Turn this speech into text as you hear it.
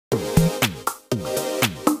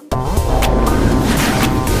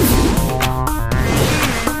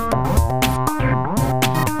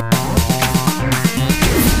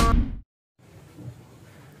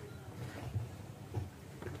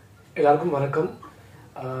எல்லாருக்கும் வணக்கம்.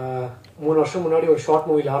 3 வருஷம் முன்னாடி ஒரு ஷார்ட்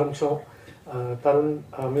மூவியில் ஆரம்பித்தோம். Tarun,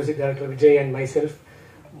 music director Vijay and my self.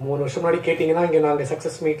 3 வருஷம் முன்னாடி கேட்டிங்கன்னா இங்கே நாங்கள்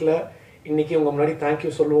சக்ஸஸ் மீட்டில் இன்றைக்கி உங்கள் முன்னாடி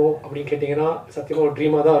தேங்க்யூ சொல்லுவோம் அப்படின்னு கேட்டிங்கன்னா சத்தியமாக ஒரு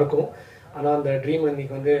ட்ரீமாக தான் இருக்கும். ஆனால் அந்த ட்ரீம்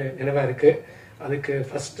இன்னைக்கு நினைவாக இருக்குது. அதுக்கு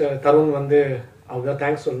ஃபர்ஸ்ட் தருண் அவர் தான்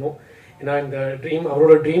தேங்க்ஸ் சொல்லணும். ஏன்னா இந்த ட்ரீம்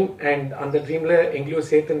அவரோட ட்ரீம் அண்ட் அந்த ட்ரீமில் எங்கேயும்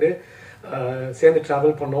சேர்ந்து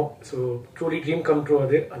ட்ராவல் பண்ணோம். So truly dream come true.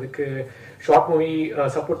 அதுக்கு ஷார்ட் மூவி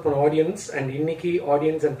சப்போர்ட் பண்ண ஆடியன்ஸ் அண்ட் இன்னைக்கு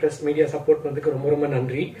audience and press media support பண்ணதுக்கு ரொம்ப ரொம்ப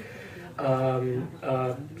நன்றி.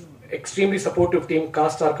 எக்ஸ்ட்ரீம்லி சப்போர்ட்டிவ் டீம்,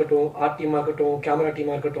 காஸ்டாக இருக்கட்டும், ஆர்ட் டீமாக இருக்கட்டும், கேமரா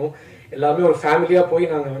டீமாக இருக்கட்டும், எல்லாமே ஒரு ஃபேமிலியாக போய்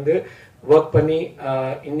நாங்கள் ஒர்க் பண்ணி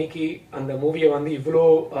இன்னைக்கு அந்த மூவியை இவ்வளோ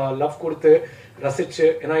லவ் கொடுத்து ரசிச்சு.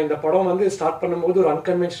 ஏன்னா இந்த படம் ஸ்டார்ட் பண்ணும்போது ஒரு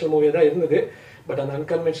அன்கன்வென்ஷனல் மூவியாக தான் இருந்தது. பட் அந்த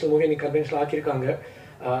அன்கன்வென்ஷனல் மூவி இன்னைக்கு கன்வென்ஷனல் ஆக்கியிருக்காங்க.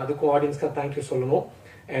 அதுக்கும் ஆடியன்ஸ் தான் தேங்க்யூ சொல்லணும்.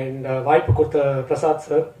 அண்ட் வாய்ப்பு கொடுத்த Prasad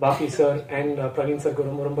sir, Bobby sir and Praveen சாருக்கு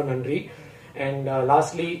ரொம்ப ரொம்ப நன்றி. அண்ட்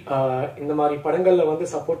லாஸ்ட்லி இந்த மாதிரி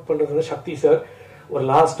படங்களில் சப்போர்ட் பண்ணுறது சக்தி சார். ஒரு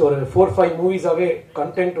லாஸ்ட் ஒரு 4-5 மூவிஸாகவே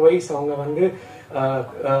கண்டென்ட் வைஸ் அவங்க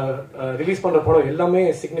ரிலீஸ் பண்ணுற படம் எல்லாமே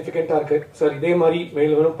சிக்னிஃபிகண்ட்டாக இருக்குது. சார் இதே மாதிரி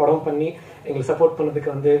மேலும் படம் பண்ணி எங்களுக்கு சப்போர்ட்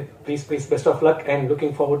பண்ணதுக்கு please best of luck and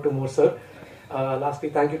looking forward to more sir.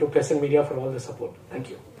 Lastly thank you to press and media for all the support.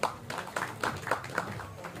 Thank you.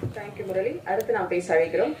 Thank you Murali. அடுத்து நாம் பேச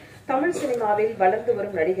அழைக்கிறோம். தமிழ் சினிமாவில் வளர்ந்து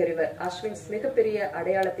வரும் நடிகர் இவர் அஸ்வின்ஸ் மிகப்பெரிய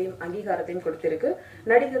அடையாளத்தையும் அங்கீகாரத்தையும் கொடுத்திருக்கு.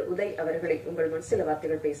 நடிகர் உதய் அவர்களை உங்கள் முன் சில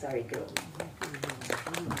வார்த்தைகள் பேச அழைக்கிறோம்.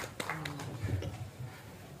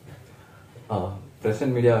 பிரஸ்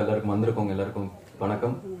அண்ட் மீடியா எல்லாருக்கும் வந்திருக்கோங்க, எல்லாருக்கும்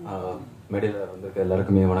வணக்கம். மீடியாவில் வந்திருக்க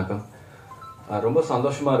எல்லாருக்குமே வணக்கம். ரொம்ப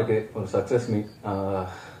சந்தோஷமா இருக்கு ஒரு சக்சஸ் மீட்.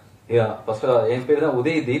 ஃபர்ஸ்ட் என் பேர் தான்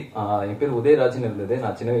உதயதீப். என் பேர் உதயராஜ்னு இருந்தது.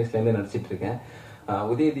 நான் சின்ன வயசுலேருந்தே நடிச்சிட்டு இருக்கேன்.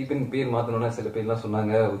 உதயதீப்னு பேர் மாத்தணும்னா சில பேர்லாம்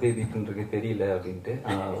சொன்னாங்க உதயதீப்ன்றது தெரியல அப்படின்ட்டு.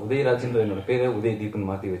 உதயராஜ்ன்ற என்னோட பேரை உதயதீப்னு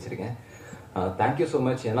மாற்றி வச்சிருக்கேன். Thank you so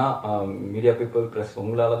much. ஏன்னா மீடியா பீப்புள் ப்ரெஸ்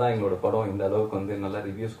உங்களால தான் எங்களோட படம் இந்த அளவுக்கு நல்ல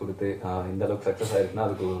ரிவ்யூஸ் கொடுத்து இந்த அளவுக்கு சக்ஸஸ் ஆயிருக்குன்னா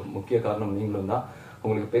அதுக்கு முக்கிய காரணம் நீங்களும் தான்.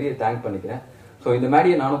 உங்களுக்கு பெரிய தேங்க் பண்ணிக்கிறேன். ஸோ இந்த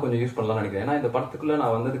மேடியை நானும் கொஞ்சம் யூஸ் பண்ணலாம்னு நினைக்கிறேன். ஏன்னா இந்த படத்துக்குள்ள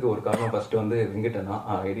நான் வந்ததுக்கு ஒரு காரணம் ஃபர்ஸ்ட் வெங்கடனா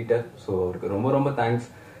எடிட்டர். ஸோ அவருக்கு ரொம்ப ரொம்ப தேங்க்ஸ்.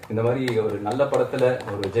 இந்த மாதிரி ஒரு நல்ல படத்துல,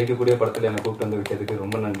 ஒரு ஜெயிக்கக்கூடிய படத்துல என்னை கூப்பிட்டு விட்டதுக்கு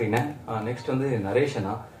ரொம்ப நன்றிண்ணே. நெக்ஸ்ட்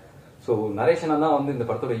நரேஷனா. ஸோ நரேஷனா தான் இந்த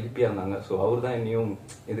படத்தோட ஈப்பியா இருந்தாங்க. ஸோ அவர் தான் என்னையும்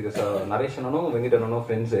இதுக்கு நரேஷனும் வெங்கடனும்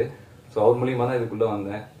ஃப்ரெண்ட்ஸு. ஸோ அவர் மூலியமா தான் இதுக்குள்ள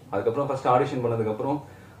வந்தேன். அதுக்கப்புறம் ஃபர்ஸ்ட் ஆடிஷன் பண்ணதுக்கப்புறம்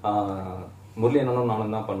முரளி அண்ணனும்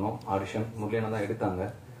நானும் தான் பண்ணோம் ஆடிஷன். முரளி அண்ணன் தான் எடுத்தாங்க.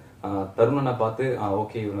 தருணனை பார்த்து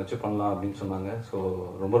ஓகே இவனை வச்சு பண்ணலாம் அப்படின்னு சொன்னாங்க. ஸோ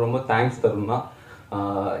ரொம்ப ரொம்ப தேங்க்ஸ் தருணா.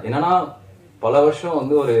 என்னன்னா பல வருஷம்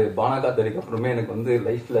ஒரு பானாகாத்தடிக்கு அப்புறமே எனக்கு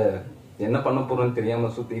லைஃப்ல என்ன பண்ண போறோம்னு தெரியாம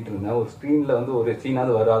சுத்திட்டு இருந்தேன். ஒரு ஸ்கிரீன்ல ஒரு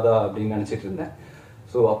சீனாவது வராதா அப்படின்னு நினைச்சிட்டு இருந்தேன்.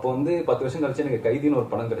 ஸோ அப்போ 10 வருஷம் கழிச்சு எனக்கு கைதின்னு ஒரு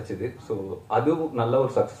படம் கிடைச்சது. ஸோ அதுவும் நல்ல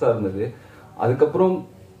ஒரு சக்சஸா இருந்தது. அதுக்கப்புறம்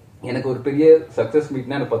எனக்கு ஒரு பெரிய சக்சஸ்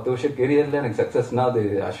மீட்னா எனக்கு 10 வருஷம் கெரியர்ல எனக்கு சக்சஸ்னா அது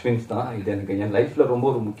அஸ்வின்ஸ் தான். இது எனக்கு என் லைஃப்ல ரொம்ப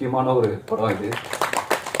ஒரு முக்கியமான ஒரு படம் இது.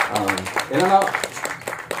 என்னன்னா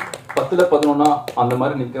 10ல் 11 அந்த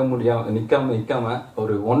மாதிரி நிக்காம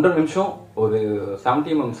ஒரு 1.5 நிமிஷம் ஒரு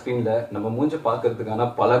 70mm ஸ்கிரீன்ல நம்ம மூஞ்ச பாக்குறதுக்கான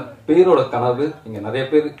பல பேரோட கனவு இங்க நிறைய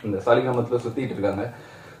பேர் இந்த சாலிகிராமத்துல சுத்திட்டு இருக்காங்க.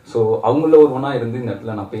 ஸோ அவங்கள ஒரு ஒன்றா இருந்து இந்த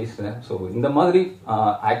இடத்துல நான் பேசுறேன். ஸோ இந்த மாதிரி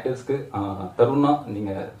ஆக்டர்ஸ்க்கு தருணா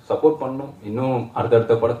நீங்க சப்போர்ட் பண்ணணும் இன்னும்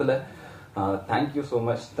அடுத்தடுத்த படத்துல. Thank you so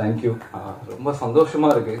much. தேங்க்யூ. ரொம்ப சந்தோஷமா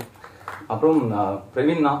இருக்கு. அப்புறம்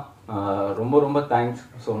பிரவீன்னா ரொம்ப ரொம்ப தேங்க்ஸ்.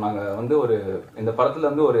 ஸோ நாங்கள் ஒரு இந்த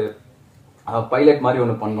படத்துல ஒரு பைலட் மாதிரி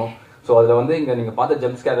ஒன்று பண்ணோம். ஸோ அதில் இங்கே நீங்கள் பார்த்த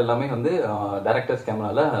ஜம்ப் ஸ்கேர் எல்லாமே டைரக்டர்ஸ்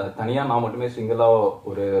கேமரால தனியாக நான் மட்டுமே சிங்கிளாக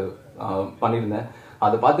ஒரு பண்ணியிருந்தேன்.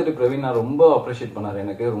 அதை பார்த்துட்டு பிரவீன் நான் ரொம்ப அப்ரிஷியேட் பண்ணாரு.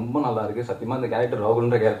 எனக்கு ரொம்ப நல்லா இருக்கு சத்தியமா இந்த கேரக்டர்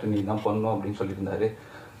ராகுல்ன்ற கேரக்டர் நீ தான் பண்ணணும் அப்படின்னு சொல்லியிருந்தாரு.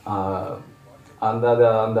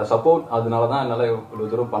 அந்த சப்போர்ட் அதனாலதான் என்னால் இவ்வளோ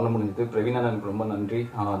தூரம் பண்ண முடிஞ்சது. பிரவீனா எனக்கு ரொம்ப நன்றி.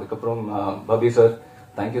 அதுக்கப்புறம் பபி sir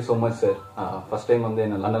thank you so much sir. First time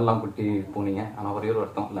என்ன லண்டன்லாம் கூட்டி போனீங்க. ஆனால் ஒரே ஒரு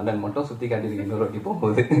வருத்தம் லண்டன் மட்டும் சுற்றி காட்டியிருக்கீங்க இன்னொரு வாட்டி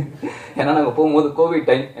போகும்போது. ஏன்னா நாங்கள் போகும்போது கோவிட்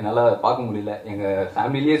டைம் என்னால் பார்க்க முடியல. எங்கள்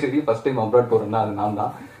ஃபேமிலியே சரி ஃபர்ஸ்ட் டைம் அப்ராட் போகிறேன்னா அது நான்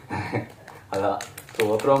தான். அதான்.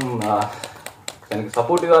 ஸோ அப்புறம் எனக்கு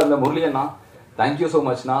சப்போர்ட்டிவா இருந்த முரளி அண்ணா தேங்க்யூ ஸோ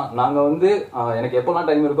மச்ண்ணா. நாங்கள் எனக்கு எப்போல்லாம்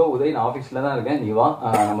டைம் இருக்கோ உதய் நான் ஆஃபீஸில் தான் இருக்கேன், நீ வா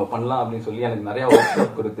நம்ம பண்ணலாம் அப்படின்னு சொல்லி எனக்கு நிறைய ஒர்க்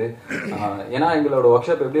ஷாப் கொடுத்து. ஏன்னா எங்களோட ஒர்க்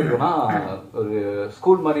ஷாப் எப்படி இருக்குன்னா ஒரு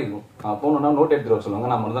ஸ்கூல் மாதிரி இருக்கும். போனோம்னா நோட் எடுத்துட்டு வர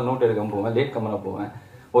சொல்லுவாங்க. நான் மட்டும் தான் நோட் எடுக்காம போவேன், லேட் கம்மரா போவேன்.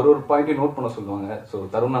 ஒரு பாயிண்ட்டையும் நோட் பண்ண சொல்லுவாங்க. ஸோ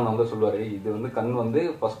தருண் அண்ணா சொல்லுவாரு இது கண்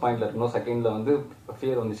ஃபர்ஸ்ட் பாயிண்ட்ல இருக்கணும், செகண்ட்ல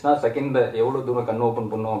ஃபியர் வந்துச்சுன்னா செகண்ட்ல எவ்வளவு தூரம் கண்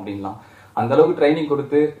ஓப்பன் பண்ணும் அப்படின்லாம் அந்த அளவுக்கு ட்ரைனிங்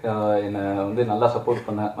கொடுத்து என்னை நல்லா சப்போர்ட்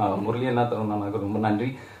பண்ண முரளி அண்ணா தருண் அண்ணாக்கு ரொம்ப நன்றி.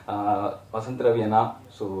 வசந்த் ரவி அண்ணா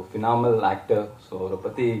ஸோ ஃபினாமல் ஆக்டர். ஸோ அவரை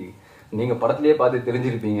பத்தி நீங்க படத்திலேயே பார்த்து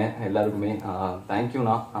தெரிஞ்சிருப்பீங்க எல்லாருக்குமே.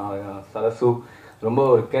 தேங்க்யூண்ணா. சரசு ரொம்ப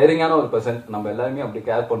ஒரு கேரிங்கான ஒரு பர்சன். நம்ம எல்லாருமே அப்படி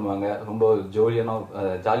கேர் பண்ணுவாங்க. ரொம்ப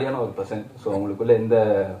ஜாலியான ஒரு பர்சன். ஸோ அவங்களுக்குள்ள எந்த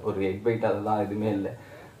ஒரு எக்பைட் அதெல்லாம் எதுவுமே இல்லை.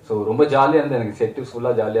 ஸோ ரொம்ப ஜாலியாக இருந்தது. எனக்கு செட்டு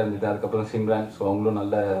ஃபுல்லாக ஜாலியாக இருந்தது. அதுக்கப்புறம் சிம்ரான், ஸோ அவங்களும்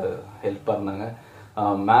நல்ல ஹெல்ப்பாக இருந்தாங்க.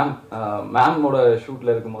 மேமோட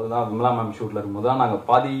ஷூட்டில் இருக்கும்போது தான், விமலா மேம் ஷூட்டில் இருக்கும்போது தான் நாங்கள்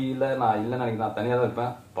பாதியில் நான் இல்லைன்னு நினைக்கிறேன், நான் தனியாக தான்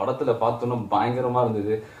இருப்பேன். படத்தில் பார்த்தோன்னா பயங்கரமாக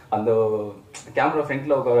இருந்தது. அந்த கேமரா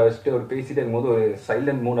ஃப்ரண்ட்டில் உட்கார வச்சுட்டு ஒரு பேசிகிட்டே இருக்கும்போது ஒரு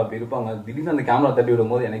சைலண்ட் மூட் அப்படி இருப்பாங்க. திடீர்னு அந்த கேமரா தட்டி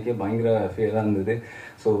விடும் போது எனக்கே பயங்கர ஃபீலாக இருந்தது.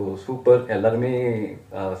 ஸோ சூப்பர், எல்லாருமே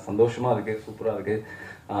சந்தோஷமாக இருக்குது, சூப்பராக இருக்குது.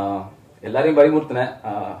 எல்லாரையும் பயமுறுத்தினேன்.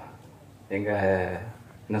 எங்கள்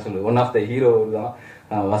என்ன சொல்றது, ஒன் ஆஃப் த ஹீரோ தான்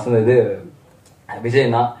வசந்தது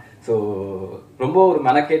விஜய்னா. ஸோ ரொம்ப ஒரு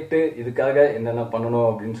மெனக்கெட்டு இதுக்காக என்னென்ன பண்ணணும்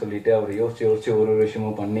அப்படின்னு சொல்லிட்டு அவர் யோசிச்சு ஒரு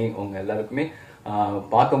விஷயமும் பண்ணி உங்க எல்லாருக்குமே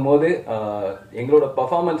பார்க்கும்போது எங்களோட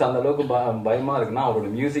பர்ஃபார்மன்ஸ் அந்த அளவுக்கு பயமா இருக்குன்னா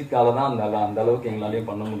அவரோட மியூசிக்கால தான் அந்த அளவுக்கு எங்களாலையும்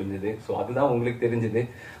பண்ண முடிஞ்சது. ஸோ அதுதான் உங்களுக்கு தெரிஞ்சது.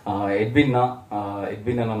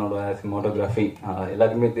 எட்வின் அண்ணனோட சினிமாட்டோகிராஃபி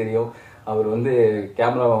எல்லாருக்குமே தெரியும். அவர் வந்து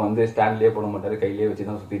கேமராவை வந்து ஸ்டாண்ட்லேயே போட மாட்டாரு, கையிலேயே வச்சு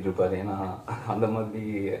தான் சுற்றிட்டு இருப்பாரு. ஏன்னா அந்த மாதிரி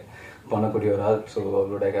பண்ணக்கூடிய ஒரு ஆள். ஸோ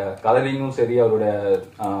அவரோட கலரிங்கும் சரி, அவரோட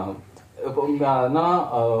இப்போ என்னன்னா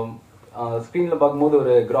ஸ்க்ரீனில் பார்க்கும்போது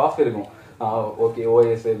ஒரு கிராஃப் இருக்கும். ஓகே,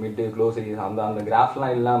 ஓஎஸ் மிட்டு க்ளோஸ் அந்த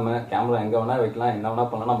கிராஃப்லாம் இல்லாமல் கேமரா எங்கே வேணா வைக்கலாம், என்ன வேணா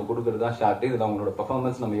பண்ணலாம், நம்ம கொடுக்குறது தான் ஷார்ட்டு. இதில் அவங்களோட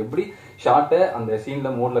பர்ஃபார்மன்ஸ் நம்ம எப்படி ஷார்ட்டை அந்த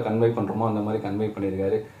சீனில் மோடில் கன்வே பண்ணுறோமோ அந்த மாதிரி கன்வே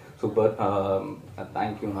பண்ணியிருக்காரு. சூப்பர்,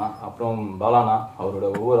 தேங்க்யூண்ணா. அப்புறம் பாலாண்ணா, அவரோட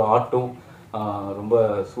ஒவ்வொரு ஆர்ட்டும் ரொம்ப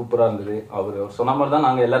சூப்பராக இருந்தது. அவர் சொன்ன மாதிரி தான்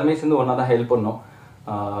நாங்கள் எல்லாருமே சேர்ந்து ஒன்றா தான் ஹெல்ப் பண்ணோம்.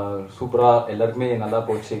 சூப்பராக எல்லாருக்குமே நல்லா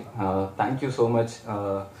போச்சு. Thank you so much.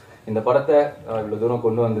 இந்த படத்தை இவ்வளவு தூரம்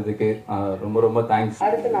கொண்டு வந்ததுக்கு ரொம்ப ரொம்ப தேங்க்ஸ்.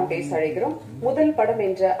 அடுத்து நாம் பேச அழைக்கிறோம். முதல் படம்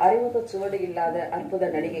என்ற அறிமுக சுவடு இல்லாத அற்புத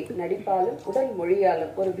நடிகை, நடிப்பாலும் உடல்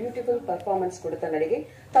மொழியாலும் ஒரு பியூட்டிஃபுல் பர்ஃபார்மன்ஸ் கொடுத்த நடிகை.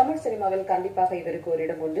 தமிழ் சினிமாவில் கண்டிப்பாக இவருக்கு ஒரு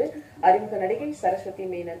இடம் உண்டு. அறிமுக நடிகை சரஸ்வதி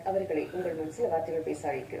மேனன் அவர்களை உங்கள் முன் சில வார்த்தைகள் பேச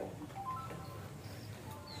அழைக்கிறோம்.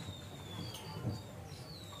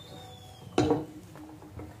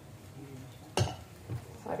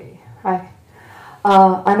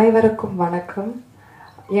 அனைவருக்கும் வணக்கம்.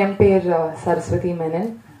 என் பேர் சரஸ்வதி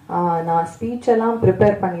மேனன். நான் ஸ்பீச் எல்லாம்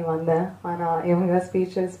ப்ரிப்பேர் பண்ணி வந்தேன். ஆனால் இவங்க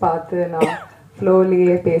ஸ்பீச்சஸ் பார்த்து நான்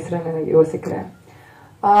ஃப்ளோலியே பேசுகிறேன்னு யோசிக்கிறேன்.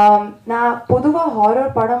 நான் பொதுவாக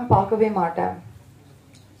ஹாரர் படம் பார்க்கவே மாட்டேன்.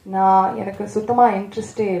 எனக்கு சுத்தமாக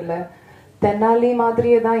இன்ட்ரெஸ்டே இல்லை. தென்னாலி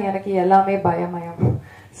மாதிரியே தான் எனக்கு எல்லாமே பயமயம்.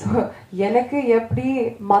 ஸோ எனக்கு எப்படி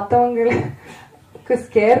மற்றவங்களுக்கு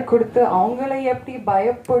ஸ்கேர் கொடுத்து அவங்கள எப்படி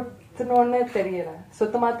பயப்படுத்தணும்னு தெரியல,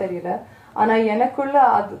 சுத்தமாக தெரியல. ஆனா எனக்குள்ள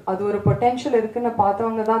அது ஒரு பொட்டென்ஷியல் இருக்குன்னு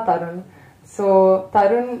பார்த்தவங்க தான் தருண். ஸோ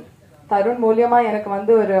தருண் மூலியமா எனக்கு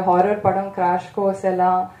வந்து ஒரு ஹாரர் படம் கிராஷ் கோர்ஸ்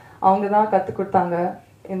எல்லாம் அவங்க தான் கற்றுக் கொடுத்தாங்க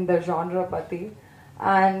இந்த ஜான்ரா பத்தி.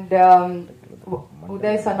 அண்ட்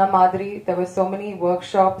உதய் சொன்ன மாதிரி there were so many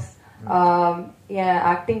workshops. N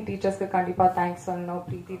acting டீச்சர்ஸ்க்கு கண்டிப்பா தேங்க்ஸ் சொல்லணும்,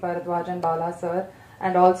 பிரீத்தி Bharadwajan, Bala sir.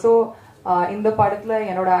 And also இந்த படத்துல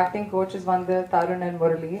என்னோட ஆக்டிங் கோச்சஸ் வந்து Tarun and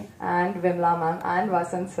Murali and Vimla ma'am and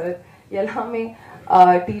Vasanth sir. எல்லாமே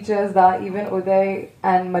டீச்சர்ஸ் தான். ஈவன் உதய்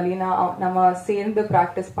அண்ட் மலினா நம்ம சேர்ந்து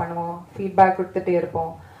ப்ராக்டிஸ் பண்ணுவோம், ஃபீட்பேக் கொடுத்துட்டே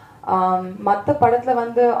இருப்போம். மற்ற படத்துல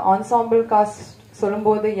வந்து ஆன்சாம்பிள் காஸ்ட்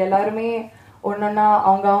சொல்லும்போது எல்லாருமே ஒன்னொன்னா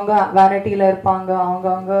அவங்க வேனிட்டியில இருப்பாங்க,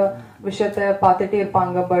 அவங்க விஷயத்த பார்த்துட்டே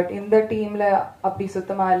இருப்பாங்க. பட் இந்த டீம்ல அப்படி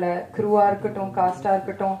சுத்தமா இல்லை. க்ரூவா இருக்கட்டும், காஸ்டா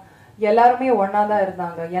இருக்கட்டும், எல்லாருமே ஒன்னா தான்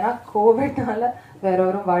இருந்தாங்க. ஏன்னா கோவிட்னால வேற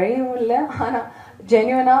ஒரு வழியும் இல்லை. ஆனா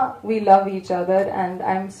genuinely we love each other and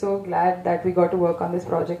I'm so glad that we got to work on this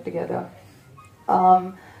project together.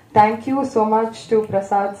 Thank you so much to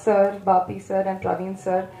Prasad sir, Bapi sir and Praveen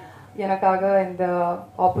sir. எனக்காக இந்த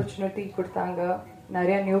ஆப்பர்ச்சுனிட்டி கொடுத்தாங்க.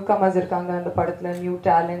 நிறைய new commerce இருக்காங்க அந்த படத்துல, new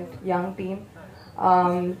talent, young team.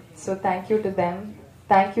 So thank you to them.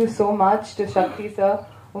 Thank you so much to Shakti sir.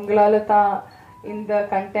 உங்களால தான் இந்த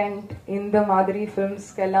கண்டென்ட், இந்த மாதிரி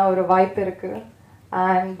ஃபிலிம்ஸ்க்கு எல்லாம் ஒரு வாய்ப்பு இருக்கு.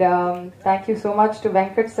 And thank you so much to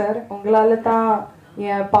Venkat sir. உங்களால தான்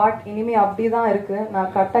என் பாட் இனிமே அப்படிதான் இருக்கு.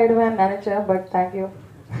 நான் கட் ஆயிடுவேன்னு நினைச்சேன், பட் தேங்க்யூ.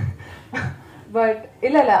 பட்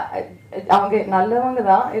இல்ல அவங்க நல்லவங்க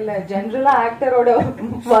தான். இல்ல ஜென்ரலா ஆக்டரோட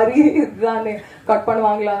வரி தானே, கட்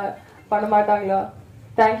பண்ணுவாங்களா பண்ண மாட்டாங்களா.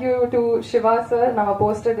 தேங்க்யூ டு சிவா சார், நம்ம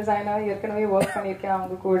போஸ்டர் டிசைனர், ஏற்கனவே ஒர்க் பண்ணியிருக்கேன்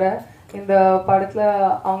அவங்க கூட. இந்த படத்துல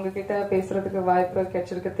அவங்க கிட்ட பேசுறதுக்கு வாய்ப்பு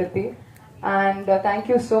கிடைச்சிருக்கு திருப்பி. And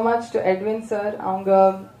thank you so much to Edwin sir. அவங்க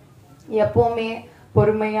எப்பவுமே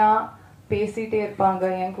பொறுமையா பேசிட்டே இருப்பாங்க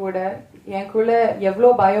என் கூட. எவ்வளோ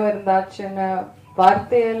பயம் இருந்தாச்சுன்னு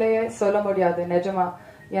வார்த்தையிலேயே சொல்ல முடியாது. நிஜமா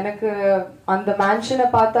எனக்கு அந்த மேன்ஷனை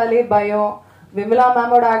பார்த்தாலே பயம், விமலா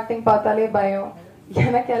மேமோட ஆக்டிங் பார்த்தாலே பயம்.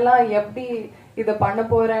 எனக்கெல்லாம் எப்படி இதை பண்ண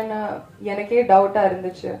போறேன்னு எனக்கே டவுட்டா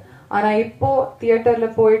இருந்துச்சு. ஆனா இப்போ தியேட்டர்ல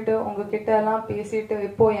போயிட்டு உங்ககிட்ட எல்லாம் பேசிட்டு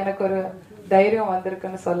இப்போ எனக்கு ஒரு தைரியம்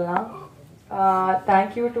வந்திருக்குன்னு சொல்லலாம்.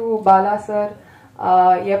 Thank you to Bala sir.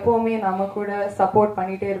 எப்பவுமே நம்ம கூட சப்போர்ட்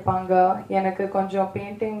பண்ணிட்டே இருப்பாங்க. எனக்கு கொஞ்சம்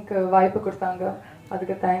பெயிண்டிங்க்கு வாய்ப்பு கொடுத்தாங்க,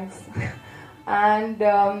 அதுக்கு thanks. And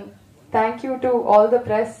thank you to all the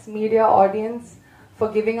press media audience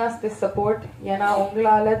for giving us this support. ஏன்னா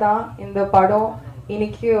உங்களால தான் இந்த படம்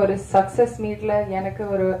இன்னைக்கு ஒரு சக்சஸ் மீட்ல எனக்கு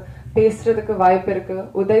ஒரு பேசுறதுக்கு வாய்ப்பு இருக்கு.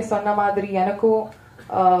 உதய் சொன்ன மாதிரி எனக்கும்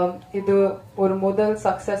இது ஒரு முதல்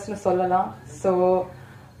சக்சஸ்னு சொல்லலாம். ஸோ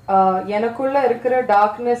எனக்குள்ள இருக்கிற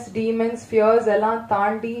டார்க்னஸ், டீமன்ஸ், ஃபியர்ஸ் எல்லாம்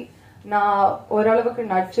தாண்டி நான் ஓரளவுக்கு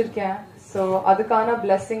நடிச்சிருக்கேன். ஸோ அதுக்கான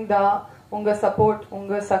பிளெஸிங் தான் உங்க சப்போர்ட்,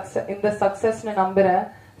 உங்க இந்த சக்சஸ்னு நம்புறேன்.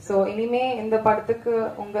 ஸோ இனிமே இந்த படத்துக்கு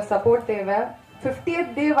உங்க சப்போர்ட் தேவை.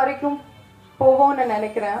 50th டே வரைக்கும் போவோம்னு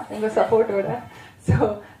நினைக்கிறேன் உங்க சப்போர்ட்டோட. So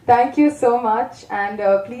thank you so much and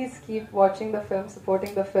please keep வாட்சிங் the film,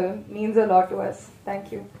 supporting the film means a lot to us.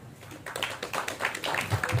 Thank you.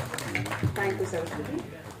 Thank you Saraswati.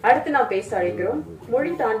 அடுத்து நாம் பேச அழைக்கிறோம்.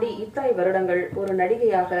 மொழி தாண்டி இத்தனை வருடங்கள் ஒரு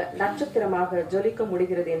நடிகையாக நட்சத்திரமாக ஜொலிக்க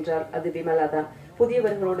முடிகிறது என்றால் அது விமலா தான்.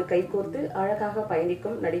 புதியவர்களோடு கைகோர்த்து அழகாக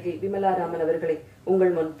பயணிக்கும் நடிகை விமலா ராமன் அவர்களை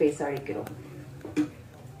உங்கள் முன் பேச அழைக்கிறோம்.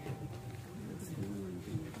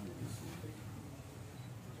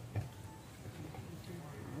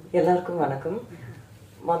 எல்லாருக்கும் வணக்கம்.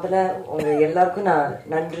 முதல்ல உங்க எல்லாருக்கும் நான்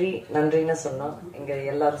நன்றின்னு சொன்னோம். எங்க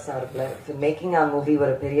எல்லாரும் சார்பில் மேக்கிங் ஆர் மூவி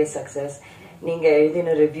ஒரு பெரிய சக்சஸ். நீங்க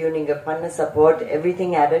எழுதின ரிவ்யூ, நீங்க பண்ண சப்போர்ட்,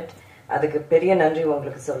 எவ்ரிதிங் ஆடட், அதுக்கு பெரிய நன்றி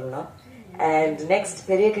உங்களுக்கு சொல்லணும். அண்ட் நெக்ஸ்ட்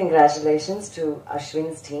பெரிய congratulations to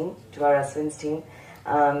Aswins team, to our Aswins team.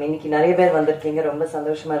 இன்னைக்கு நிறைய பேர் வந்திருக்கீங்க, ரொம்ப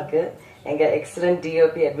சந்தோஷமா இருக்கு. எங்க எக்ஸலன்ட்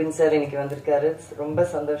டிஓபி எட்வின் சார் இன்னைக்கு வந்திருக்காரு, ரொம்ப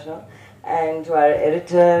சந்தோஷம். And to our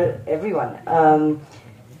editor, every one.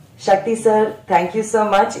 Sakthi sir, thank you so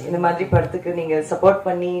much. இந்த மாதிரி படத்துக்கு நீங்க சப்போர்ட்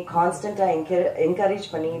பண்ணி கான்ஸ்டன்டா என்கரேஜ்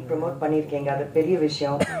பண்ணி ப்ரொமோட் பண்ணிருக்கீங்க, அது பெரிய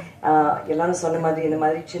விஷயம். எல்லாரும் சொன்ன மாதிரி இந்த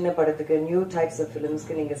மாதிரி சின்ன படத்துக்கு, நியூ டைப்ஸ் ஆஃப்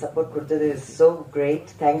ஃபிலிம்ஸ்க்கு நீங்க சப்போர்ட் கொடுத்தது is so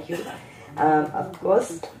great. Thank you.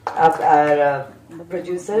 Of course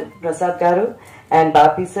producer Prasad car and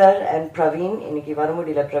Bobby sir and Praveen, இன்னைக்கு வர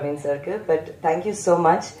முடியல பிரவீன் சாருக்கு, பட் தேங்க்யூ ஸோ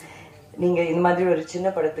மச். நீங்க இந்த மாதிரி ஒரு சின்ன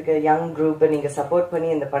படத்துக்கு யங் குரூப்பை நீங்க சப்போர்ட்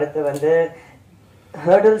பண்ணி இந்த படத்தை வந்து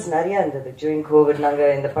ஹர்டல்ஸ் நிறைய இருந்தது ஜூரிங் கோவிட். நாங்க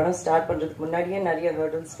இந்த படம் ஸ்டார்ட் பண்றதுக்கு முன்னாடியே நிறைய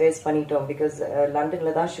ஹர்டல்ஸ் ஃபேஸ் பண்ணிட்டோம். பிகாஸ்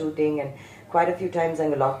லண்டன்ல தான் shooting and quiet a few times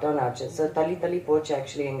அங்கே லாக்டவுன் ஆச்சு. ஸோ தள்ளி போச்சு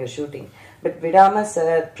ஆக்சுவலி எங்க ஷூட்டிங். பட் விடாம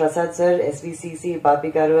sir, Prasad sir, எஸ்விசிசி,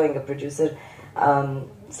 Bobby car, எங்க ப்ரொடியூசர்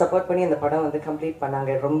சப்போர்ட் பண்ணி அந்த படம் வந்து கம்ப்ளீட்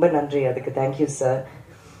பண்ணாங்க. ரொம்ப நன்றி, அதுக்கு thank you sir.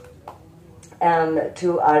 And to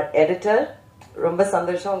R editor, ரொம்ப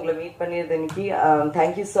சந்தோஷம் உங்களை மீட் பண்ணியது இன்னைக்கு.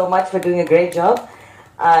 Thank you so much for doing a great job.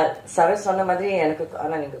 சரஸ் சொன்ன மாதிரி எனக்கு,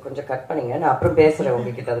 ஆனா நீங்க கொஞ்சம் கட் பண்ணீங்க, நான் அப்புறம் பேசுறேன்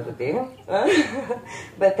உங்ககிட்ட அதை பத்தி.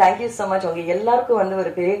 But thank you so much. உங்க எல்லாருக்கும் வந்து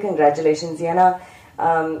ஒரு பெரிய கங்க்ராச்சுலேஷன்ஸ். ஏன்னா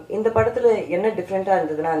இந்த படத்துல என்ன டிஃப்ரெண்டா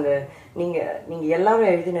இருந்ததுன்னா, அந்த நீங்க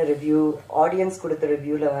எல்லாரும் எழுதின ரிவ்யூ, ஆடியன்ஸ் கொடுத்த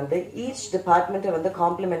ரிவ்யூல வந்து ஈச் டிபார்ட்மெண்ட்டை வந்து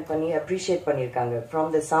காம்ப்ளிமெண்ட் பண்ணி அப்ரிஷியேட் பண்ணியிருக்காங்க.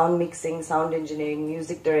 From the sound mixing, sound engineering,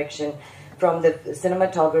 music direction, from the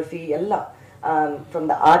cinematography, எல்லாம், from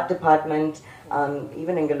the art department,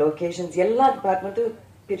 even எங்க லொகேஷன்ஸ், எல்லா டிபார்ட்மெண்ட்டும்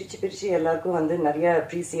பிரிச்சு எல்லாருக்கும் வந்து நிறைய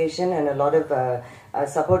appreciation and a lot of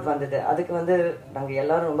support வந்தது. அதுக்கு வந்து நாங்க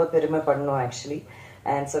எல்லாரும் ரொம்ப பெருமை பண்ணோம் actually.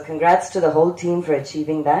 And so congrats to the whole team for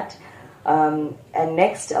achieving that. And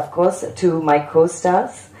next, of course, to my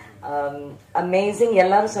co-stars. Amazing.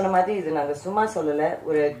 எல்லாரும் சொன்ன மாதிரி இது நாங்க சும்மா சொல்லல,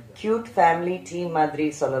 ஒரு cute family team மாதிரி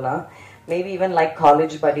சொல்லலாம். Maybe even like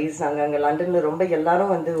college buddies. நாங்க அங்க லண்டன்ல ரொம்ப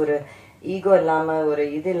எல்லாரும் வந்து ஒரு ஈகோ இல்லாம, ஒரு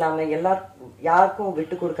இது இல்லாம, யாருக்கும்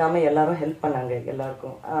விட்டு கொடுக்காம எல்லாரும் ஹெல்ப் பண்ணாங்க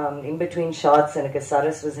எல்லாருக்கும். இன் பிட்வீன் ஷார்ட்ஸ் எனக்கு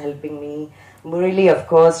சரஸ் was helping me, Murali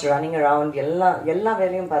of course running around, எல்லா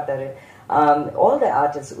வேலையும் பார்த்தாரு. All the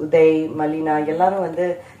artist, Uday, Malina, எல்லாரும் வந்து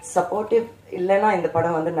சப்போர்ட்டிவ் இல்லைன்னா இந்த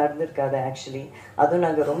படம் வந்து நடந்திருக்காது ஆக்சுவலி. அதுவும்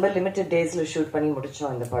நாங்க ரொம்ப லிமிட்டட் டேஸ்ல ஷூட் பண்ணி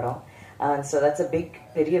முடிச்சோம் இந்த படம். So that's a big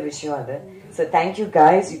பெரிய விஷயம் அது. So thank you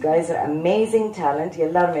guys. You guys are amazing talent.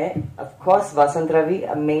 எல்லாருமே, of course Vasanth Ravi,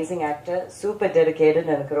 amazing actor, super dedicated.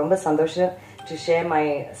 எனக்கு ரொம்ப சந்தோஷம் to share my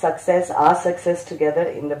success, our success together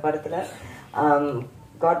இந்த படத்துல.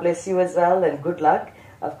 God bless you as well and good luck,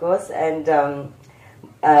 of course. And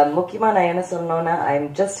முக்கியமா நான் என்ன சொல்லணும்னா, I am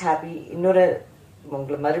just happy. இன்னொரு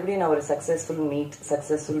உங்களை மறுபடியும் நான் ஒரு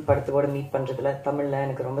சக்சஸ்ஃபுல் படத்தோட மீட் பண்றதுல தமிழ்ல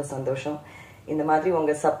எனக்கு ரொம்ப சந்தோஷம். இந்த மாதிரி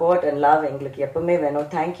உங்க சப்போர்ட் அண்ட் லவ் எங்களுக்கு எப்பவுமே வேணும்.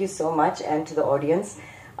 Thank you so much. And to the audience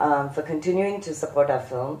for continuing to support our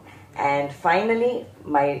film. And finally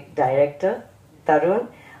my director Tarun,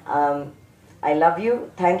 I love you.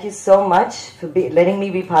 Thank you so much for letting me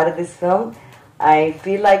be part of this film. I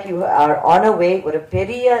feel like you are on a way ஒரு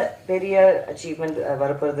பெரிய achievement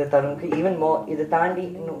வரப்போறது தருணுக்கு. even more இது தாண்டி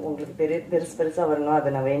இன்னும் உங்களுக்கு பெருசா வரணும்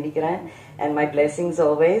அதை நான் வேண்டிக்கிறேன். and my blessings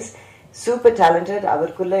always. Super talented.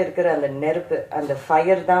 அவருக்குள்ள இருக்கிற அந்த நெருப்பு, அந்த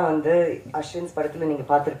ஃபயர் தான் வந்து அஸ்வின்ஸ் படத்துல நீங்க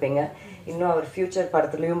பார்த்திருப்பீங்க. இன்னும் அவர் ஃபியூச்சர்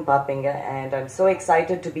படத்துலயும் பார்ப்பீங்க. and I'm so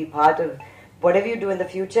excited to be part of whatever you do in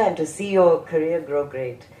the future and to see your career grow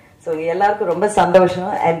great. so எல்லாருக்கும் ரொம்ப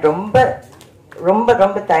சந்தோஷம் and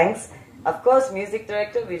ரொம்ப thanks. of course music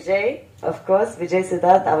director Vijay, of course Vijay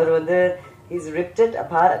Siddharth, அவர் வந்து he's ripped it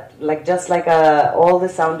apart like just like all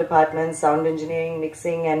the sound departments, sound engineering,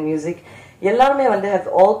 mixing and music எல்லாருமே வந்து have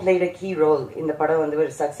all played a key role இந்த படம் வந்து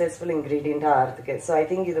ஒரு successful ingredient ஆகிறதுக்கு. so I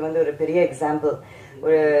think இது வந்து ஒரு பெரிய எக்ஸாம்பிள்.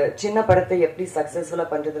 ஒரு சின்ன படத்தை எப்படி சக்சஸ்ஃபுல்லா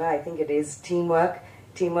பண்றதுன்னா I think it is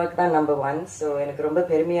teamwork தான் number 1. so எனக்கு ரொம்ப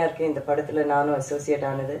பெருமையா இருக்கு இந்த படத்துல நானும் அசோசியேட்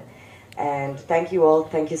ஆனது. and thank you all,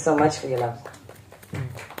 thank you so much for your love.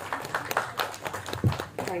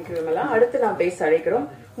 Thank you Vimala. அடுத்து நான் பேச அழைக்கிறோம்.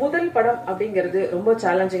 முதல் படம் அப்படிங்கிறது ரொம்ப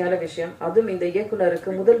சேலஞ்சிங்கான விஷயம். அதுவும் இந்த இயக்குனருக்கு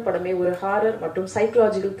முதல் படமே ஒரு ஹாரர் மற்றும்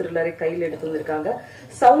சைக்கலாஜிக்கல் த்ரில்லரை கையில் எடுத்து வந்திருக்காங்க.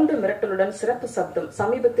 சவுண்ட் மிரட்டலுடன் சிறப்பு சப்தம்.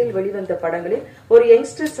 சமீபத்தில் வெளிவந்த படங்களில் ஒரு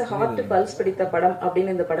யங்ஸ்டர்ஸ் ஹார்ட் பல்ஸ் பிடித்த படம்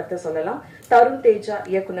அப்படின்னு இந்த படத்தை சொல்லலாம். தருண் தேஜா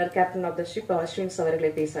இயக்குனர், captain of the ship Aswins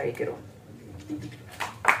அவர்களை பேச அழைக்கிறோம்.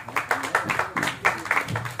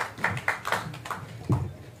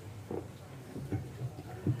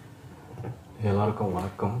 எல்லாருக்கும்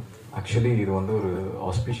வணக்கம். ஆக்சுவலி இது வந்து ஒரு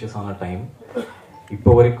ஆஸ்பீஷியஸான டைம்.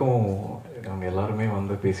 இப்போ வரைக்கும் அவங்க எல்லாருமே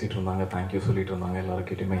வந்து பேசிகிட்டு இருந்தாங்க, தேங்க்யூ சொல்லிட்டு இருந்தாங்க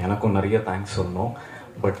எல்லாருக்கிட்டையுமே. எனக்கும் நிறைய தேங்க்ஸ் சொன்னோம்.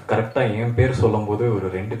 பட் கரெக்டாக என் பேர் சொல்லும் போது ஒரு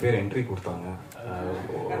 2 பேர் என்ட்ரி கொடுத்தாங்க,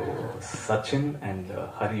 சச்சின் அண்ட்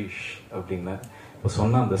ஹரீஷ் அப்படின்னு. இப்போ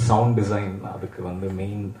சொன்ன அந்த சவுண்ட் டிசைன் அதுக்கு வந்து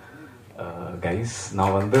மெயின் கைஸ்.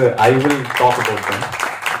 நான் வந்து I will talk about them.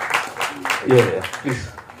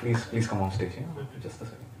 Please come on stage. Just a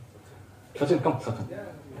second. Sachin, come, Sachin.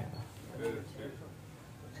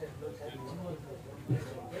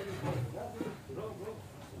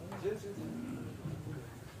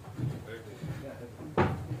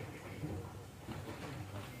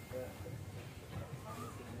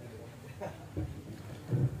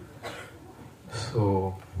 So,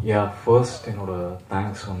 yeah, first என்னோட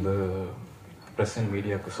தேங்க்ஸ் வந்து ப்ரெஸ் அண்ட்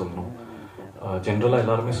மீடியாவுக்கு சொல்லணும். ஜென்ரலாக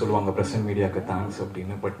எல்லாருமே சொல்லுவாங்க ப்ரெஸ் அண்ட் மீடியாவுக்கு தேங்க்ஸ்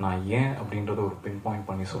அப்படின்னு. பட் நான் ஏன் அப்படின்றத ஒரு பின் பாயிண்ட்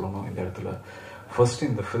பண்ணி சொல்லணும் இந்த இடத்துல. ஃபர்ஸ்ட்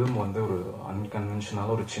இந்த ஃபிலிம் வந்து ஒரு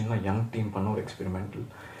அன்கன்வென்ஷனலாக ஒரு சின்ன யங் டீம் பண்ண ஒரு எக்ஸ்பெரிமெண்டல்.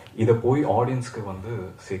 இதை போய் ஆடியன்ஸ்க்கு வந்து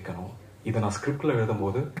சேர்க்கணும். இதை நான் ஸ்கிரிப்டில்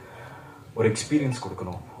எழுதும்போது ஒரு எக்ஸ்பீரியன்ஸ்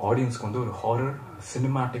கொடுக்கணும் ஆடியன்ஸ்க்கு, வந்து ஒரு ஹாரர்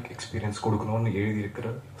சினிமேட்டிக் எக்ஸ்பீரியன்ஸ் கொடுக்கணும்னு எழுதியிருக்கிற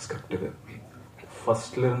ஸ்கிரிப்ட் இது.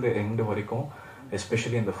 ஃபர்ஸ்ட்லேருந்து எண்டு வரைக்கும்,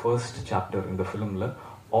 எஸ்பெஷலி இந்த ஃபர்ஸ்ட் சாப்டர் இந்த ஃபிலிமில்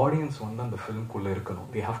ஆடியன்ஸ் வந்து அந்த ஃபிலிம்குள்ளே இருக்கணும்.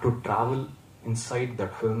 They have to travel inside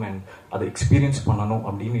that film and அதை எக்ஸ்பீரியன்ஸ் பண்ணணும்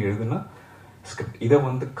அப்படின்னு எழுதுன ஸ்கிரிப்ட். இதை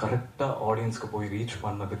வந்து கரெக்டாக ஆடியன்ஸ்க்கு போய் ரீச்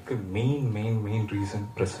பண்ணதுக்கு main reason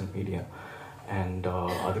press and media. And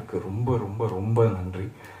அதுக்கு ரொம்ப ரொம்ப ரொம்ப நன்றி.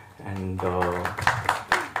 And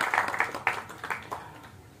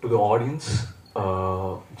to the audience,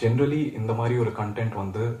 generally இந்த மாதிரி ஒரு கண்டென்ட்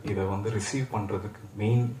வந்து இதை வந்து ரிசீவ் பண்ணுறதுக்கு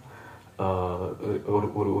மெயின்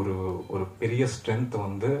ஒரு பெரிய ஸ்ட்ரென்த்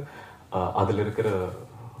வந்து அதில் இருக்கிற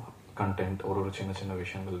கண்டென்ட், ஒரு சின்ன சின்ன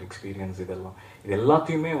விஷயங்கள், எக்ஸ்பீரியன்ஸ், இது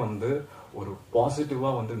எல்லாத்தையுமே வந்து ஒரு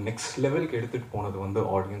பாசிட்டிவாக வந்து நெக்ஸ்ட் லெவலுக்கு எடுத்துகிட்டு போனது வந்து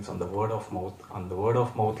ஆடியன்ஸ். அந்த வேர்ட்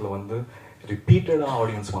ஆஃப் மவுத்தில் வந்து ரிப்பீட்டடாக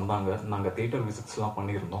ஆடியன்ஸ் வந்தாங்க. நாங்கள் தியேட்டர் விசிட்ஸ்லாம்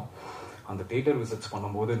பண்ணியிருந்தோம். அந்த தியேட்டர் விசிட்ஸ்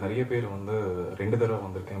பண்ணும்போது நிறைய பேர் வந்து 2 தடவை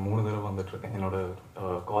வந்திருக்கேன், 3 தடவை வந்துட்டுருக்கேன். என்னோட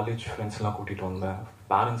காலேஜ் ஃப்ரெண்ட்ஸ்லாம் கூட்டிகிட்டு வந்தேன்,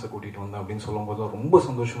 பேரண்ட்ஸை கூட்டிகிட்டு வந்தேன் அப்படின்னு சொல்லும்போது ரொம்ப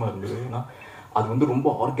சந்தோஷமாக இருந்தது. ஏன்னா அது வந்து ரொம்ப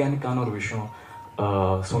ஆர்கானிக்கான ஒரு விஷயம்.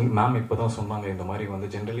 மேம் இப்போ தான் சொன்னாங்க இந்த மாதிரி வந்து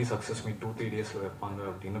ஜென்ரலி சக்ஸஸ் மீட் 2-3 டேஸில் வைப்பாங்க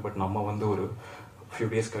அப்படின்னு. பட் நம்ம வந்து ஒரு ஃபியூ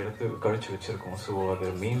டேஸ் கழிச்சு வச்சுருக்கோம். ஸோ அது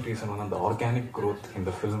மெயின் ரீசன் வந்து அந்த ஆர்கானிக் க்ரோத்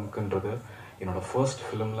இந்த ஃபிலிமுக்குன்றது. என்னோட ஃபர்ஸ்ட்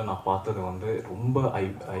ஃபிலிமில் நான் பார்த்தது வந்து ரொம்ப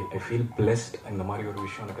ஐ ஃபீல் பிளெஸ்ட். இந்த மாதிரி ஒரு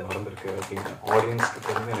விஷயம் எனக்கு நடந்திருக்கு அப்படின்னு ஆடியன்ஸ்க்கு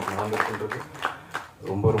தெரிஞ்சு எனக்கு நடந்திருக்குன்றது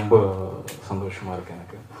ரொம்ப ரொம்ப சந்தோஷமாக இருக்குது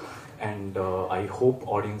எனக்கு. And I hope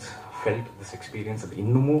audience felt this experience. அது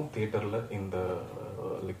இன்னமும் தியேட்டரில் இந்த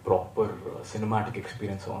லைக் ப்ராப்பர் சினிமேட்டிக்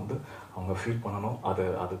எக்ஸ்பீரியன்ஸை வந்து அவங்க ஃபீல் பண்ணணும். அது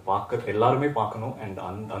எல்லாருமே பார்க்கணும். அண்ட்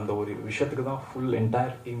அந்த ஒரு விஷயத்துக்கு தான் ஃபுல்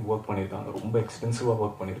என்டையர் டீம் ஒர்க் பண்ணியிருக்காங்க, ரொம்ப எக்ஸ்பென்சிவாக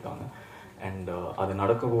ஒர்க் பண்ணியிருக்காங்க. அண்ட் அது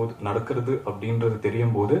நடக்கிறது அப்படின்றது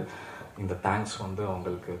தெரியும் போது இந்த தேங்க்ஸ் வந்து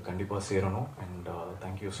அவங்களுக்கு கண்டிப்பாக சேரணும். And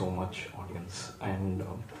thank you so much audience. And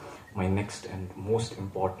my next and most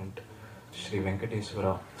important, Sri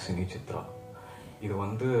Venkateswara cine Chitra. இது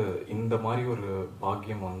வந்து இந்த மாதிரி ஒரு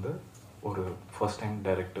பாக்கியம் வந்து ஒரு ஃபர்ஸ்ட் டைம்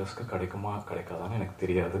டைரக்டர்ஸ்க்கு கிடைக்குமா கிடைக்காதான்னு எனக்கு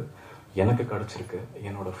தெரியாது. எனக்கு கிடச்சிருக்கு.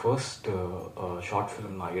 என்னோட ஃபர்ஸ்ட் ஷார்ட்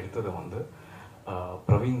ஃபிலிம் நான் எடுத்ததை வந்து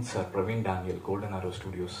பிரவீன் டேனியல் கோல்டன் ஆரோ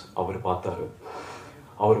ஸ்டுடியோஸ் அவர் பார்த்தாரு.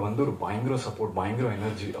 அவர் வந்து ஒரு பயங்கர சப்போர்ட், பயங்கர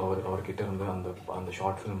எனர்ஜி அவர்கிட்ட இருந்து அந்த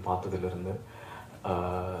short film பார்த்ததுலேருந்து.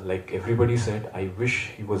 Like everybody set I wish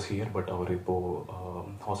he was here, but அவர்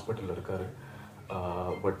இப்போது ஹாஸ்பிட்டலில் இருக்கார்.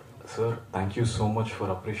 But sir, thank you so much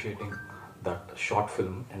for appreciating that short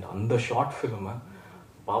film. And அந்த ஷார்ட் ஃபிலிமை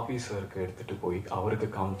பாப்பி சாருக்கு எடுத்துகிட்டு போய் அவருக்கு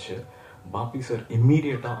காமிச்சு, பாப்பி சார்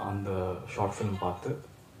இம்மீடியட்டாக அந்த ஷார்ட் ஃபிலிம் பார்த்து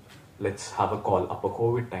let's have a call. அப்போ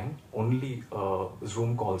Covid time, only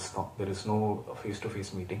zoom calls தான், there is no face to face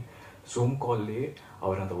meeting. Zoom கால்லேயே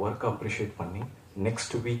அவர் அந்த ஒர்க்கை அப்ரிஷியேட் பண்ணி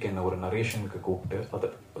நெக்ஸ்ட் வீக் என்ன ஒரு நரேஷனுக்கு கூப்பிட்டு, அது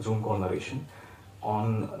ஜூம் கால் நரேஷன்,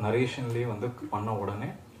 ஆன் நரேஷன்லேயே வந்து பண்ண உடனே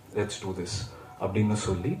லெட்ஸ் டூ திஸ் அப்படின்னு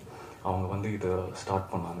சொல்லி அவங்க வந்து இதை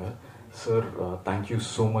ஸ்டார்ட் பண்ணாங்க. Sir, thank you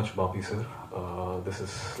so much Bobby sir. This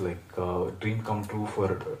is like dream come true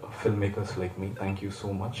for film makers like me. Thank you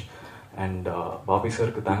so much. And Bobby sir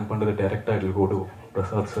ku thank pandrathu director it will go to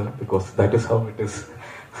Prasad sir, because that is how it is.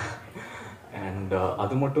 And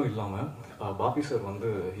adu mattum illama Bobby sir vandu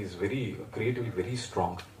he is very creatively very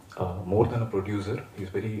strong, more than a producer. He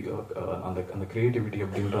is very அந்த creativity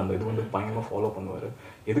அப்படின்ற அந்த இது வந்து பயங்கரமா follow பண்ணுவாரு.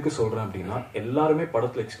 எதுக்கு சொல்றேன் அப்படின்னா, எல்லாருமே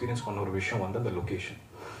படத்துல எக்ஸ்பீரியன்ஸ் பண்ண ஒரு விஷயம் வந்து அந்த லொகேஷன்,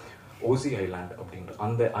 ஓசி ஐலாண்ட் அப்படின்ற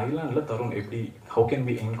அந்த ஐலாண்ட்ல தருண் எப்படி how can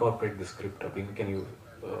we incorporate the script அப்படின்னு, can you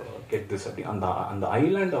get this அப்படி அந்த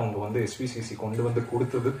ஐலாண்ட் அவங்க வந்து எஸ்விசிசி கொண்டு வந்து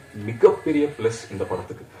கொடுத்தது மிகப்பெரிய பிளஸ் இந்த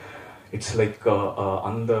படத்துக்கு. இட்ஸ் லைக்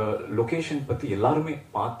அந்த லொகேஷன் பத்தி எல்லாருமே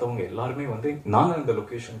பார்த்தவங்க எல்லாருமே வந்து நாங்க இந்த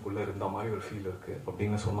லொகேஷனுக்குள்ள இருந்த மாதிரி ஒரு ஃபீல் இருக்கு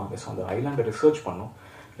அப்படின்னு சொன்னாங்க. ஸோ அந்த ஐலாண்டை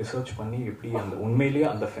ரிசர்ச் பண்ணி எப்படி அந்த உண்மையிலேயே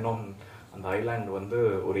அந்த ஃபினாமினன், அந்த ஐலாண்ட் வந்து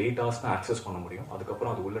ஒரு 8 hours தான் ஆக்சஸ் பண்ண முடியும்,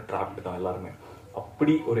 அதுக்கப்புறம் அது உள்ள ட்ராப்டு தான் எல்லாருமே.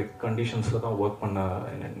 அப்படி ஒரு கண்டிஷன்ஸ்ல தான் ஒர்க் பண்ண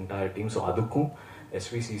என்டையர் டீம். ஸோ அதுக்கும்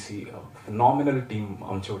எஸ்விசிசி ஃபினாமினல் டீம்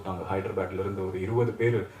அனுப்பிச்சு விட்டாங்க. ஹைதராபாத்ல இருந்து ஒரு 20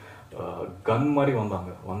 பேர் கன் மாதிரி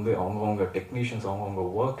வந்தாங்க. வந்து அவங்கவுங்க டெக்னீஷியன்ஸ் அவங்கவுங்க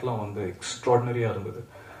ஒர்க்லாம் வந்து எக்ஸ்ட்ராடினரியா இருந்தது.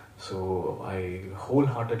 So I whole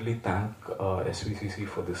heartedly thank எஸ்விசிசி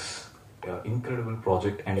for this incredible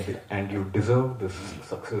project and you deserve this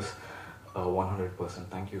success 100%.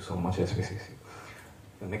 Thank you so much எஸ்விசிசி.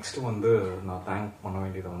 Next வந்து நான் தேங்க் பண்ண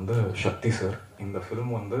வேண்டியது வந்து சக்தி சார். இந்த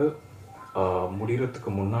ஃபிலிம் வந்து முடிகிறதுக்கு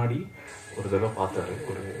முன்னாடி ஒரு தடவை பார்த்தாரு,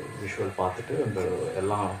 ஒரு விஷுவல் பார்த்துட்டு அந்த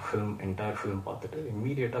எல்லா என்டையர் ஃபிலிம் பார்த்துட்டு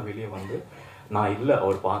இம்மீடியட்டாக வெளியே வந்து, நான் இல்லை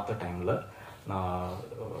அவர் பார்த்த டைமில் நான்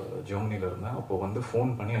ஜெர்மனியில் இருந்தேன். அப்போது வந்து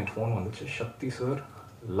ஃபோன் பண்ணி எனக்கு ஃபோன் வந்துச்சு, சக்தி சார்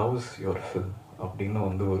லவ்ஸ் யுவர் ஃபில்ம் அப்படின்னு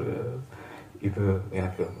வந்து ஒரு இது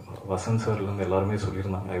எனக்கு வசந்த் சார்லேருந்து எல்லாருமே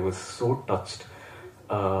சொல்லியிருந்தாங்க. I was so touched.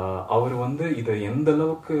 அவர் வந்து இதை எந்த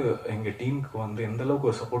அளவுக்கு எங்கள் டீமுக்கு வந்து எந்த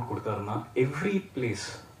அளவுக்கு ஒரு சப்போர்ட் கொடுத்தாருன்னா,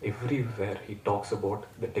 everywhere he talks about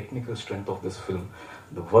the technical strength of this film,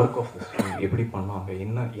 the work of this film, எப்படி பண்ணாங்க,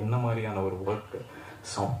 என்ன மாதிரியான ஒரு ஒர்க்,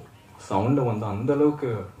 சவுண்டை வந்து அந்த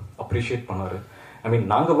அளவுக்கு அப்ரிஷியேட் பண்ணாரு. ஐ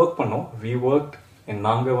மீன், நாங்கள் ஒர்க் பண்ணோம், வி ஒர்க்,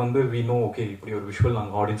 நாங்கள் வந்து வி நோ ஓகே இப்படி ஒரு விஷுவல்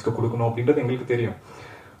நாங்கள் ஆடியன்ஸ்க்கு கொடுக்கணும் அப்படின்றது எங்களுக்கு தெரியும்.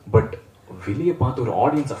 பட் வெளியே பார்த்து ஒரு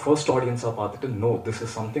ஆடியன்ஸை ஃபர்ஸ்ட் ஆடியன்ஸாக பார்த்துட்டு, no this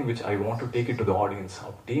is something which I want to take it to the audience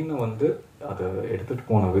அப்படின்னு வந்து அதை எடுத்துகிட்டு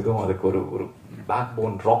போன விதம், அதுக்கு ஒரு பேக்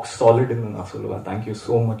போன், ராக் சாலிட்னு நான் சொல்லுவேன். Thank you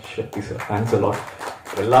so much Sakthi sir. Thanks a lot.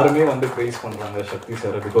 எல்லாருமே வந்து ப்ரைஸ் பண்ணுறாங்க சக்தி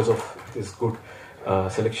sir because of this good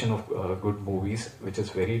selection of good movies, which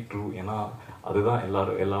is very true. ஏன்னா அதுதான்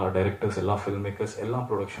எல்லா டைரக்டர்ஸ், எல்லா ஃபில்ம் மேக்கர்ஸ், எல்லா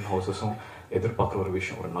ப்ரொடக்ஷன் ஹவுசஸும் எதிர்பார்க்குற ஒரு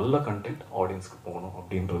விஷயம், ஒரு நல்ல கண்டென்ட் ஆடியன்ஸ்க்கு போகணும்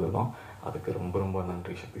அப்படின்றது தான். அதுக்கு ரொம்ப ரொம்ப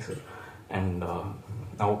நன்றி சக்தி sir. And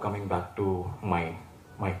now coming back to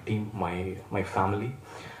my team, my family.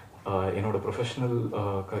 என்னோட ப்ரொஃபஷனல்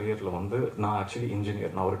கரியரில் வந்து நான் ஆக்சுவலி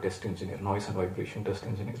இன்ஜினியர், நான் ஒரு test engineer, noise and vibration test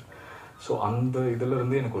engineer. So அந்த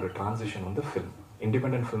இதிலிருந்து எனக்கு ஒரு டிரான்சிஷன் வந்து ஃபில்ம்,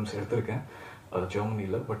 இண்டிபெண்டன்ட் ஃபில்ம்ஸ் எடுத்திருக்கேன்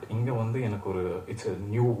ஜெர்மனியில். பட் இங்கே வந்து எனக்கு ஒரு இட்ஸ் எ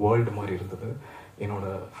நியூ வேர்ல்டு மாதிரி இருந்தது. என்னோட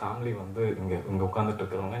ஃபேமிலி வந்து இங்கே உட்காந்துட்டு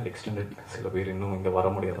இருக்கிறவங்க அண்ட் எக்ஸ்டெண்டட் சில பேர் இன்னும் இங்கே வர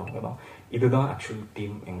முடியாதவங்க தான். இதுதான் ஆக்சுவல்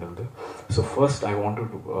டீம் எங்களது. So first I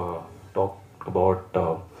wanted to talk about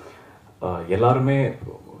எல்லாருமே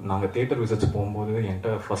நாங்கள் தியேட்டர் விசிட்ஸ் போகும்போது என்கிட்ட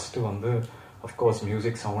ஃபஸ்ட்டு வந்து அஃப்கோர்ஸ்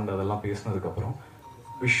மியூசிக், சவுண்ட் அதெல்லாம் பேசினதுக்கப்புறம்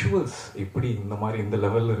விஷுவல்ஸ் எப்படி இந்த மாதிரி இந்த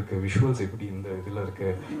லெவலில் இருக்குது, விஷுவல்ஸ் எப்படி இந்த இதில்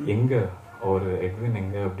இருக்குது, எங்கே அவர் எட்வின்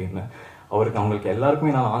எங்கே அப்படின்னு அவங்களுக்கு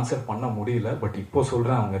எல்லாருக்குமே நான் ஆன்சர் பண்ண முடியல. பட் இப்போ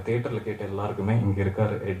சொல்கிறேன், அவங்க தியேட்டரில் கேட்ட எல்லாருக்குமே இங்கே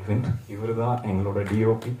இருக்கார் எட்வின். இவர் தான் எங்களோட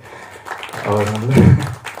டிஓபி. அவர் வந்து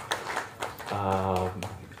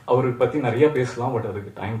அவரை பற்றி நிறைய பேசலாம், பட்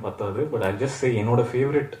அதுக்கு டைம் பத்தாது. பட் ஐ ஜஸ்ட் சே என்னோட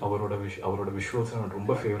ஃபேவரட் அவரோட விஷுவல்ஸ் எனக்கு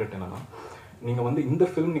ரொம்ப ஃபேவரட். என்னன்னா, நீங்கள் வந்து இந்த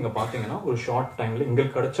ஃபிலிம் நீங்கள் பார்த்தீங்கன்னா ஒரு ஷார்ட் டைமில்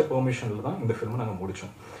எங்களுக்கு கிடைச்ச பெர்மிஷனில் தான் இந்த ஃபிலிமை நாங்கள்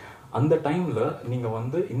முடித்தோம். அந்த டைமில் நீங்கள்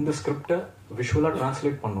வந்து இந்த ஸ்கிரிப்டை விஷுவலாக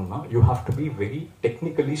டிரான்ஸ்லேட் பண்ணணும்னா you have to be very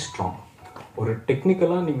technically strong. ஒரு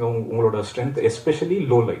டெக்னிக்கலாக நீங்கள் உங்களோட strength, especially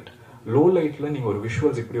low light, low லைட்டில் நீங்கள் ஒரு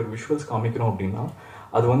விஷுவல்ஸ் இப்படி ஒரு விஷுவல்ஸ் காமிக்கிறோம் அப்படின்னா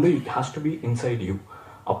அது வந்து it has to be inside you.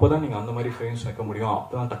 அப்போ தான் நீங்கள் அந்த மாதிரி ஃப்ரேம்ஸ் வைக்க முடியும்,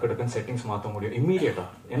 அப்போ தான் டக்கு டக்குன்னு செட்டிங்ஸ் மாற்ற முடியும் இம்மீடியட்டாக.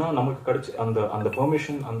 ஏன்னா நமக்கு கிடைச்சி அந்த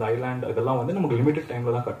பெர்மிஷன், அந்த ஐலாண்ட் இதெல்லாம் வந்து நமக்கு லிமிடெட்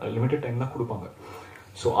டைம் தான் கொடுப்பாங்க.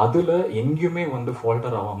 ஸோ அதில் எங்கேயுமே வந்து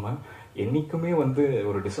ஃபால்டர் ஆகாமல், என்றைக்குமே வந்து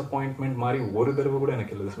ஒரு டிசப்பாயின்ட்மெண்ட் மாதிரி ஒரு தடவை கூட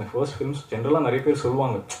எனக்கு இல்லை. மை ஃபர்ஸ்ட் ஃபிலிம்ஸ் ஜென்ரலாக நிறைய பேர்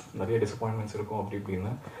சொல்லுவாங்க நிறைய டிசப்பாயின்மெண்ட்ஸ் இருக்கும் அப்படி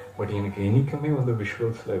இப்படின்னு. பட் எனக்கு என்றைக்குமே வந்து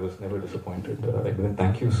விஷுவல்ஸில் I was never disappointed. I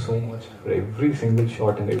thank you so much for every single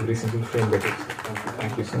shot and every single frame that is.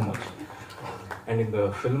 Thank you so much. And இந்த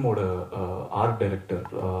ஃபில்மோட ஆர்ட் டைரக்டர்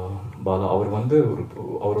பாலா, அவர் வந்து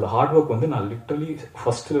அவரோட ஹார்ட் ஒர்க் வந்து நான் லிட்டரலி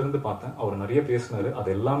ஃபர்ஸ்ட்லேருந்து பார்த்தேன். அவர் நிறைய பேசினார், அது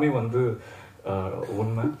எல்லாமே வந்து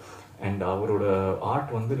உண்மை. அண்ட் அவரோட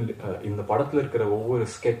ஆர்ட் வந்து இந்த படத்தில் இருக்கிற ஒவ்வொரு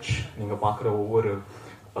ஸ்கெட்ச், நீங்கள் பார்க்குற ஒவ்வொரு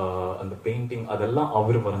அந்த பெயிண்டிங், அதெல்லாம்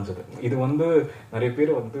அவர் வரைஞ்சது. இது வந்து நிறைய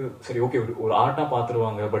பேர் வந்து சரி ஓகே ஒரு ஆர்ட்டாக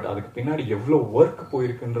பார்த்துருவாங்க, பட் அதுக்கு பின்னாடி எவ்வளோ ஒர்க்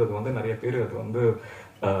போயிருக்குன்றது வந்து நிறைய பேர் அது வந்து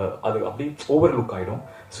அது அப்படி ஓவர் லுக் ஆகிடும்.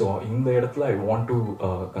 ஸோ இந்த இடத்துல I want to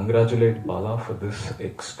congratulate Bala for this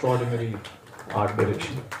extraordinary art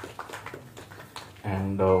direction.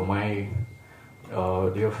 And my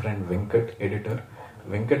dear friend Venkat, editor.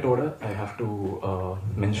 வெங்கட்டோட I have to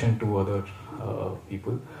mention 2 other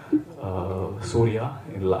people. Surya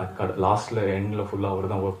லாஸ்ட்ல எண்டில் ஃபுல்லாக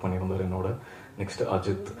அவர் தான் ஒர்க் பண்ணியிருந்தார் என்னோட. நெக்ஸ்ட்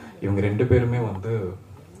அஜித். இவங்க 2 பேருமே வந்து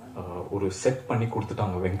ஒரு செட் பண்ணி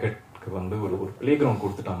கொடுத்துட்டாங்க. வெங்கட்க்கு வந்து ஒரு பிளே கிரவுண்ட்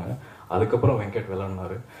கொடுத்துட்டாங்க. அதுக்கப்புறம் வெங்கட்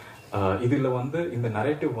விளையாடினாரு. இதில் வந்து இந்த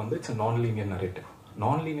நரேட்டிவ் வந்து இட்ஸ் நான் லீனியர்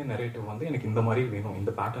நரேட்டிவ் வந்து எனக்கு இந்த மாதிரி வேணும்,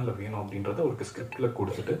 இந்த பேட்டர்னில் வேணும் அப்படின்றத அவருக்கு ஸ்கிரிப்டில்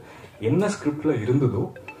கொடுத்துட்டு என்ன ஸ்கிரிப்டில் இருந்ததோ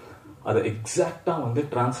அதை எக்ஸாக்டாக வந்து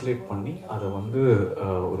டிரான்ஸ்லேட் பண்ணி அதை வந்து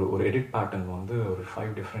ஒரு எடிட் பேட்டர்ன் வந்து ஒரு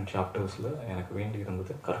 5 different சாப்டர்ஸில் எனக்கு வேண்டி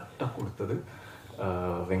இருந்தது கரெக்டாக கொடுத்தது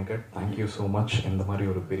வெங்கட். Thank you so much. இந்த மாதிரி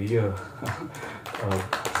ஒரு பெரிய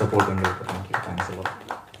சப்போர்ட் எங்களுக்கு தேங்க்ஸ் எல்லாம்.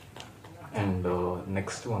 அண்ட்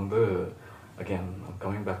நெக்ஸ்ட் வந்து again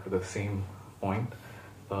coming back to the same point,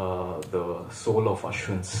 the soul of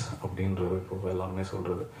Aswins அப்படின்றது இப்போ எல்லாருமே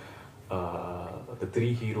சொல்கிறது. The 3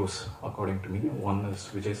 heroes according to me, one is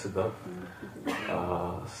Vijay Siddharth,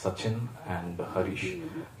 Sachin and Harish.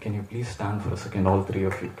 Can you please stand for a second, all 3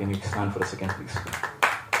 of you? Can you stand for a second please?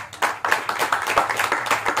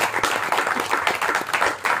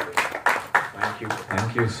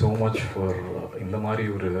 Thank you so much for இந்த மாதிரி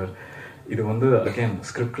ஒரு இது வந்து again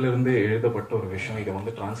ஸ்கிரிப்ட்ல இருந்தே எழுதப்பட்ட ஒரு விஷயம். இதை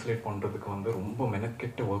வந்து டிரான்ஸ்லேட் பண்றதுக்கு வந்து ரொம்ப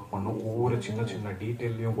மெனக்கெட்டு ஒர்க் பண்ணோம். ஒவ்வொரு சின்ன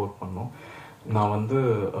டீட்டெயிலையும் ஒர்க் பண்ணோம். நான் வந்து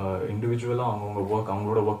இண்டிவிஜுவலாக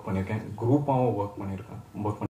அவங்களோட ஒர்க் பண்ணியிருக்கேன், குரூப்பாகவும் ஒர்க் பண்ணியிருக்கேன்.